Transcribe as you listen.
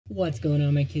What's going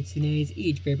on, my kitsunes?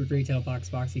 Each favorite retail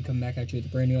Foxie coming back at you with a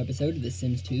brand new episode of The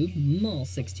Sims 2 Mall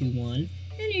 621.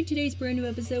 And in today's brand new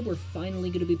episode, we're finally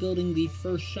going to be building the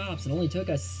first shops. It only took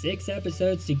us 6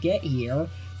 episodes to get here.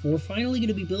 We're finally going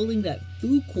to be building that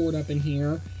food court up in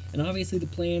here. And obviously the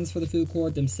plans for the food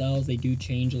court themselves, they do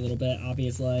change a little bit,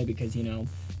 obviously, because, you know,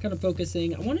 kind of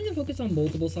focusing. I wanted to focus on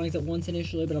multiple signs at once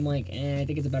initially, but I'm like, I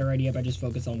think it's a better idea if I just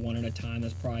focus on one at a time.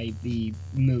 That's probably the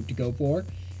move to go for.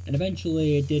 And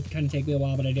eventually, it did kind of take me a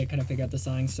while, but I did kind of figure out the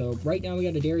signs. So right now, we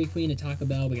got a Dairy Queen, a Taco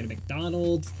Bell, we got a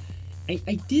McDonald's.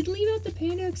 I did leave out the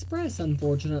Panda Express,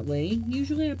 unfortunately.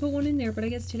 Usually, I put one in there, but I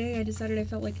guess today I decided I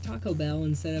felt like Taco Bell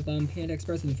instead of Panda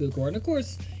Express in the food court. And of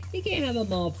course, you can't have a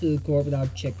mall food court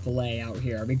without Chick-fil-A out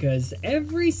here, because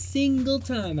every single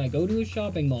time I go to a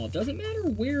shopping mall, it doesn't matter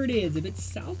where it is, if it's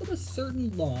south of a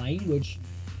certain line, which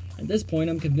at this point,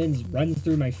 I'm convinced runs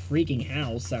through my freaking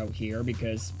house out here,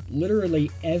 because literally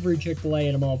every Chick-fil-A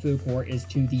in a mall food court is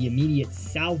to the immediate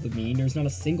south of me. There's not a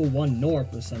single one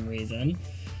north for some reason.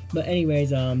 But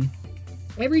anyways,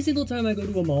 every single time I go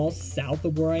to a mall south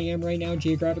of where I am right now,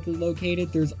 geographically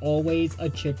located, there's always a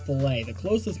Chick-fil-A. The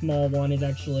closest mall one is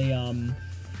actually,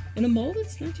 in a mall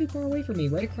that's not too far away from me,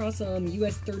 right across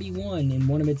US 31 in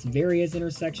one of its various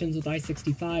intersections with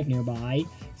I-65 nearby,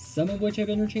 some of which have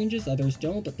interchanges, others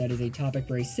don't, but that is a topic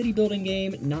for a city building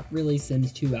game, not really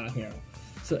Sims 2 out here.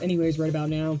 So anyways, right about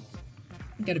now,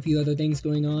 got a few other things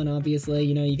going on, obviously.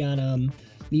 You know, you got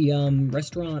the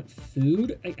restaurant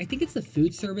food, I think it's the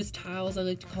food service tiles, I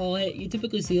like to call it. You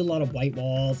typically see a lot of white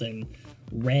walls and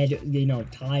red, you know,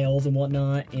 tiles and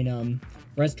whatnot in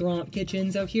restaurant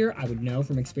kitchens out here. I would know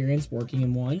from experience working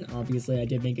in one. Obviously, I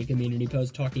did make a community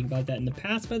post talking about that in the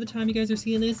past by the time you guys are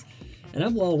seeing this. And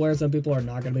I'm well aware some people are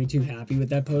not going to be too happy with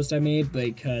that post I made,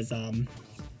 because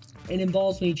it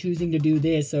involves me choosing to do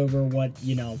this over what,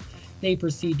 you know, they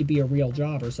perceive to be a real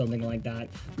job or something like that.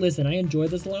 Listen, I enjoy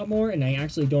this a lot more, and I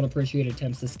actually don't appreciate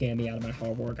attempts to scam me out of my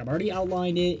hard work. I've already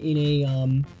outlined it in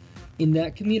a in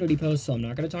that community post, so I'm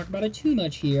not going to talk about it too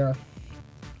much here.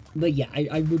 But yeah,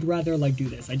 I would rather, like, do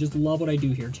this. I just love what I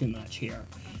do here too much here.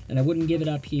 And I wouldn't give it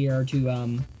up here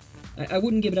to, I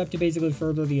wouldn't give it up to basically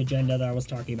further the agenda that I was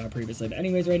talking about previously. But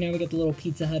anyways, right now we got the little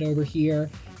Pizza Hut over here.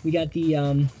 We got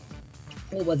the,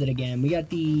 what was it again? We got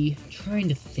the, trying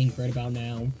to think right about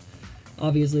now.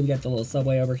 Obviously, we got the little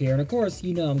Subway over here. And of course,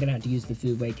 you know I'm going to have to use the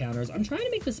food weight counters. I'm trying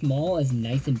to make this mall as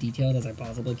nice and detailed as I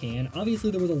possibly can.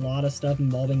 Obviously, there was a lot of stuff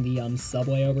involving the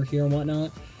Subway over here and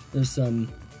whatnot. There's some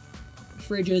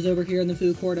fridges over here in the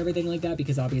food court, everything like that,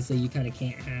 because obviously you kind of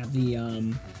can't have the,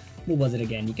 what was it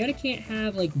again? You kind of can't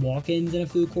have, like, walk-ins in a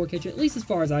food court kitchen, at least as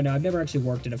far as I know. I've never actually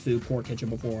worked in a food court kitchen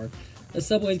before. The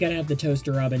Subway's got to have the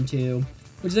toaster oven, too,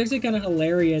 which is actually kind of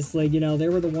hilarious. Like, you know, they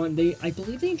were the one, I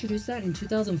believe they introduced that in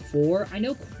 2004. I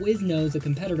know Quiznos, a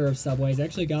competitor of Subway's,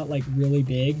 actually got, like, really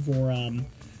big for,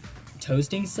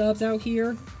 toasting subs out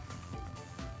here.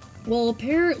 Well,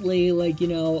 apparently, like, you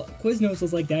know, Quiznos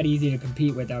was, like, that easy to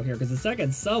compete with out here, because the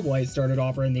second Subway started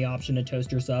offering the option to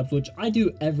toast your subs, which I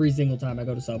do every single time I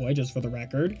go to Subway, just for the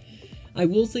record. I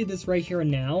will say this right here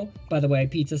and now. By the way,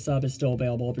 pizza sub is still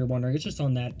available, if you're wondering. It's just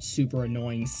on that super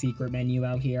annoying secret menu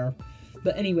out here.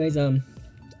 But anyways,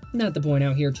 not the point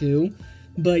out here, too.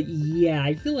 But yeah,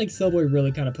 I feel like Subway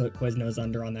really kind of put Quiznos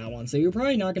under on that one. So you're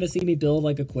probably not going to see me build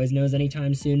like a Quiznos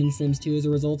anytime soon in Sims 2 as a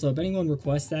result. So if anyone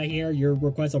requests that here, your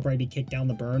request will probably be kicked down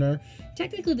the burner.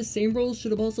 Technically, the same rules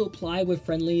should have also applied with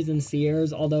Friendly's and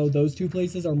Sears, although those two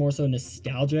places are more so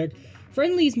nostalgic.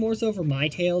 Friendly's more so for my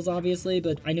tales, obviously,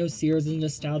 but I know Sears is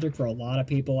nostalgic for a lot of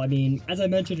people. I mean, as I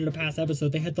mentioned in a past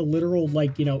episode, they had the literal,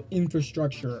 like, you know,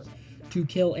 infrastructure to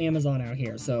kill Amazon out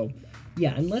here. So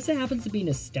yeah, unless it happens to be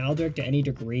nostalgic to any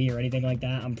degree or anything like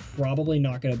that, I'm probably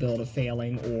not going to build a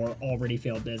failing or already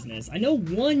failed business. I know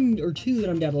one or two that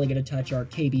I'm definitely going to touch are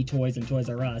KB Toys and Toys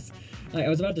R Us. I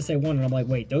was about to say one, and I'm like,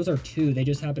 wait, those are two. They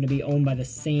just happen to be owned by the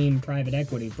same private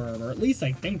equity firm, or at least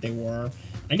I think they were.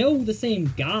 I know the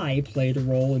same guy played a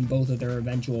role in both of their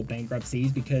eventual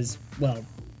bankruptcies because, well,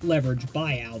 leverage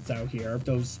buyouts out here.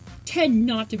 Those tend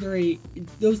not to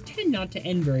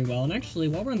end very well. And actually,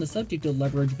 while we're on the subject of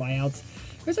leverage buyouts,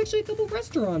 there's actually a couple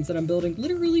restaurants that I'm building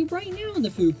literally right now in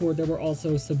the food court that were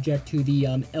also subject to the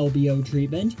LBO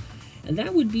treatment. And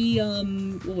that would be,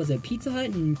 what was it, Pizza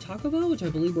Hut and Taco Bell, which I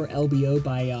believe were LBO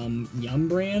by Yum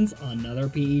Brands, another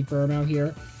PE firm out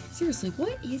here. Seriously,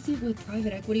 what is it with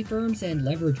private equity firms and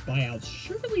leverage buyouts?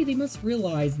 Surely they must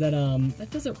realize that that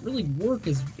doesn't really work,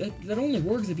 that only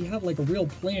works if you have like a real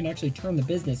plan to actually turn the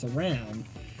business around.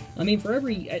 I mean, for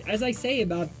every, as I say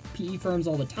about PE firms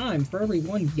all the time, for every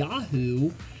one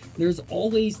Yahoo, There's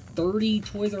always 30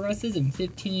 Toys R Us's and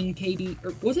 15 KB,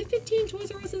 or was it 15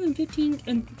 Toys R Us's and 15,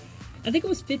 and I think it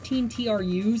was 15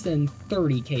 TRUs and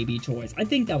 30 KB toys. I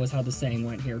think that was how the saying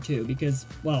went here too, because,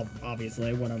 well,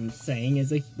 obviously what I'm saying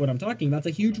is, what I'm talking about is a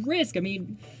huge risk. I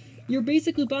mean, you're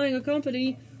basically buying a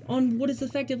company on what is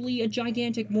effectively a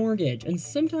gigantic mortgage, and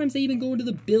sometimes they even go into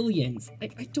the billions.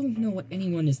 I don't know what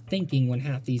anyone is thinking when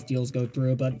half these deals go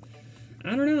through, but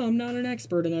I don't know, I'm not an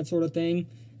expert in that sort of thing,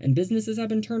 and businesses have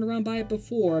been turned around by it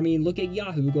before. I mean, look at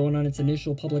Yahoo going on its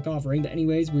initial public offering, but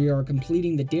anyways, we are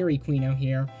completing the Dairy Queen out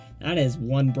here. That is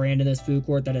one brand in this food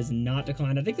court that has not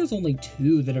declined. I think there's only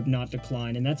 2 that have not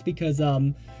declined, and that's because,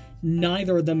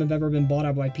 neither of them have ever been bought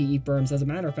out by PE firms. As a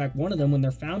matter of fact, one of them, when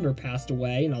their founder passed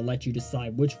away, and I'll let you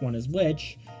decide which one is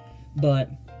which,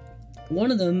 but one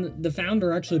of them, the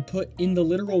founder actually put in the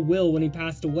literal will when he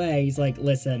passed away, he's like,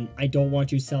 listen, I don't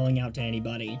want you selling out to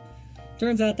anybody.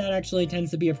 Turns out that actually tends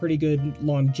to be a pretty good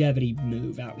longevity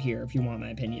move out here, if you want my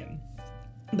opinion.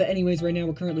 But anyways, right now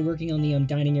we're currently working on the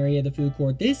dining area of the food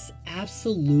court. This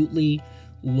absolutely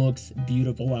looks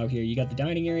beautiful out here. You got the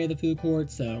dining area of the food court,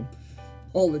 so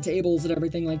all the tables and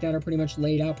everything like that are pretty much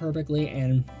laid out perfectly.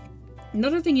 And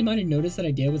another thing you might have noticed that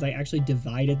I did was I actually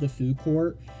divided the food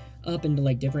court up into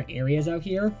like different areas out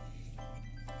here.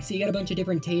 So you got a bunch of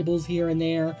different tables here and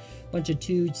there, a bunch of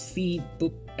 2-seat,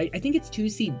 I think it's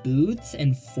 2-seat booths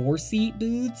and 4-seat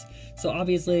booths. So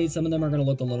obviously some of them are going to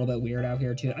look a little bit weird out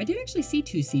here too. I did actually see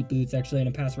 2-seat booths actually in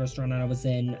a past restaurant I was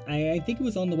in. I think it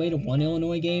was on the way to one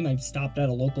Illinois game. I stopped at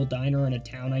a local diner in a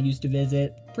town I used to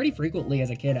visit pretty frequently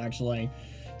as a kid actually.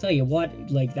 Tell you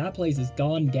what, like, that place has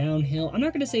gone downhill. I'm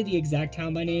not going to say the exact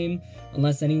town by name,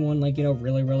 unless anyone, like, you know,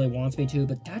 really wants me to,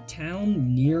 but that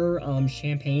town near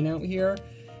Champaign out here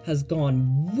has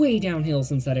gone way downhill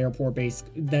since that Air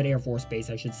Force base,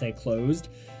 I should say, closed.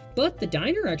 But the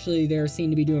diner actually there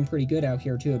seemed to be doing pretty good out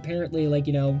here too. Apparently, like,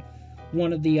 you know,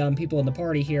 one of the people in the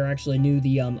party here actually knew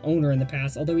the owner in the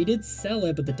past, although he did sell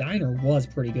it, but the diner was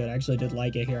pretty good. I actually did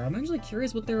like it here. I'm actually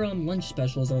curious what their lunch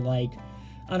specials are like.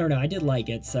 I don't know, I did like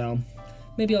it, so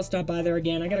maybe I'll stop by there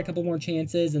again. I got a couple more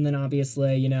chances, and then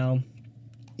obviously, you know,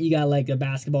 you got like a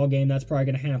basketball game that's probably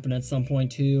going to happen at some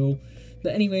point too.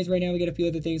 But anyways, right now we got a few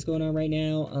other things going on right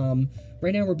now.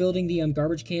 Right now we're building the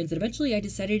garbage cans, and eventually I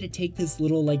decided to take this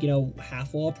little, like, you know,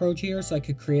 half-wall approach here so I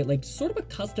could create like sort of a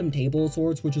custom table of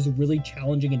sorts, which is a really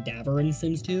challenging endeavor in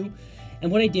Sims 2.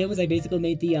 And what I did was I basically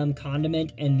made the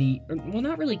condiment and the, well,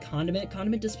 not really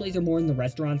condiment displays are more in the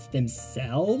restaurants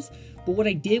themselves, but what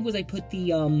I did was I put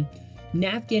the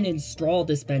napkin and straw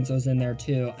dispensers in there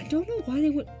too. I don't know why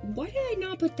why did I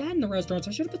not put that in the restaurants?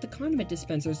 I should have put the condiment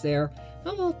dispensers there.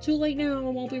 Oh well, too late now. I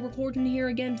won't be recording here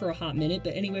again for a hot minute,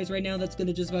 but anyways, right now that's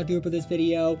gonna just about do it for this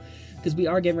video, because we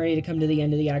are getting ready to come to the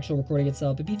end of the actual recording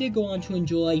itself. If you did go on to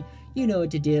enjoy, you know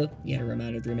what to do. You had a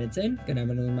reminder 3 minutes in, gonna have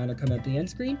another reminder come up to the end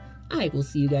screen. I will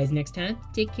see you guys next time.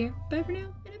 Take care, bye for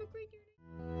now, and